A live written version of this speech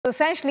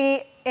essentially,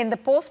 in the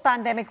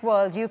post-pandemic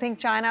world, do you think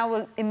China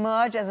will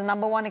emerge as a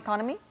 #1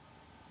 economy?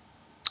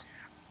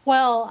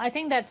 Well, I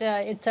think that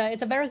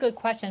it's a very good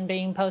question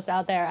being posed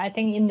out there. I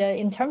think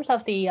in terms of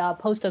the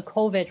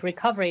post-COVID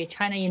recovery,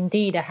 China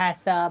indeed has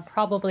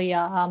probably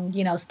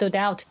stood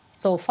out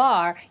so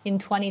far in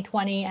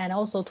 2020 and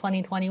also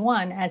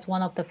 2021 as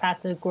one of the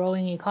fastest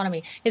growing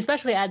economy,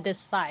 especially at this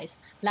size.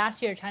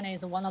 Last year, China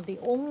is one of the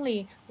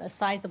only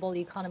sizable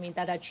economy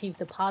that achieved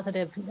a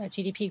positive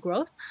GDP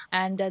growth,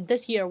 and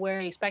this year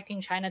we're expecting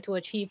China to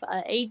achieve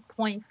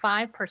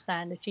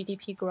 8.5%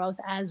 GDP growth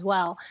as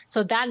well.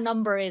 So that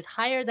number is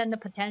higher than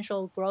the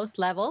potential growth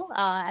level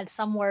at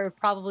somewhere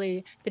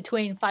probably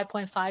between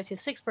 5.5 to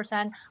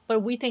 6%. But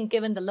we think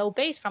given the low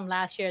base from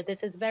last year,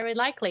 this is very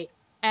likely.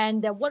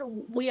 And what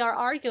we are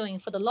arguing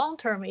for the long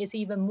term is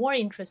even more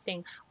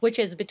interesting, which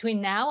is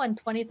between now and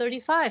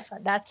 2035.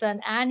 That's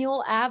an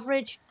annual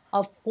average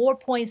of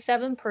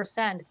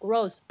 4.7%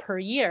 growth per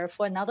year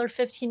for another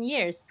 15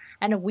 years.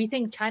 And we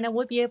think China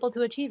would be able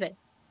to achieve it.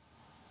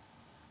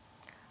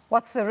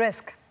 What's the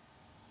risk?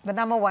 The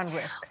 #1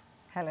 risk,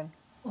 Helen?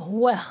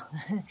 Well,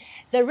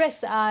 the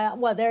risk,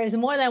 well, there is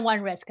more than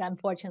one risk,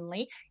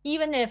 unfortunately.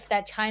 Even if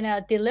that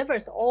China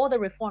delivers all the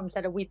reforms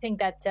that we think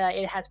that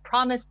it has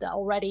promised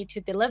already to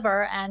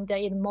deliver, and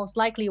it most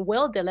likely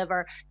will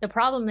deliver, the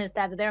problem is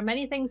that there are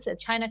many things that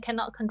China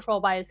cannot control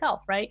by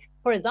itself, right?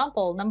 For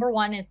example,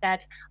 #1 is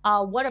that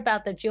what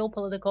about the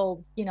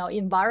geopolitical,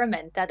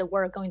 environment that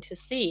we're going to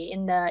see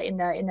in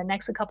the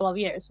next couple of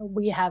years?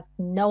 We have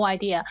no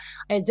idea.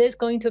 Is this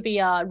going to be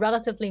a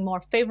relatively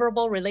more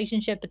favorable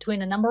relationship between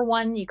the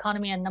 #1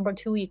 economy and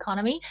 #2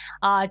 economy,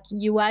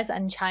 U.S.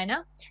 and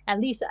China,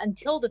 at least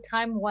until the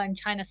time when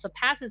China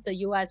surpasses the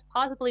U.S.,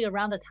 possibly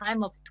around the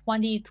time of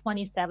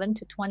 2027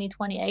 to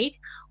 2028?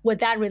 Would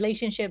that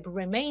relationship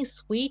remain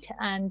sweet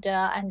and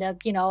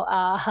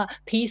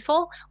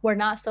peaceful? We're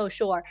not so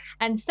sure.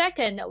 And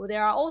second,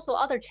 there are also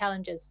other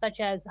challenges,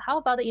 such as how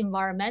about the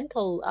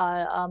environmental,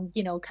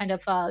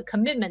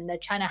 commitment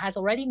that China has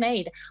already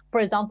made, for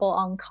example,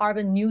 on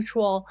carbon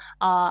neutral,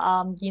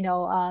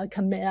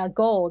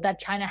 goal that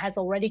China has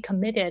already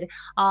committed.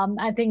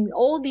 I think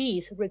all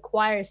these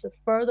requires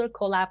further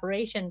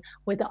collaboration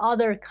with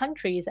other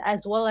countries,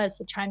 as well as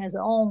China's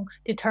own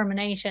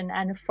determination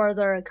and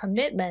further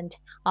commitment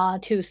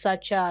to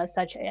such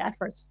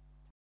efforts.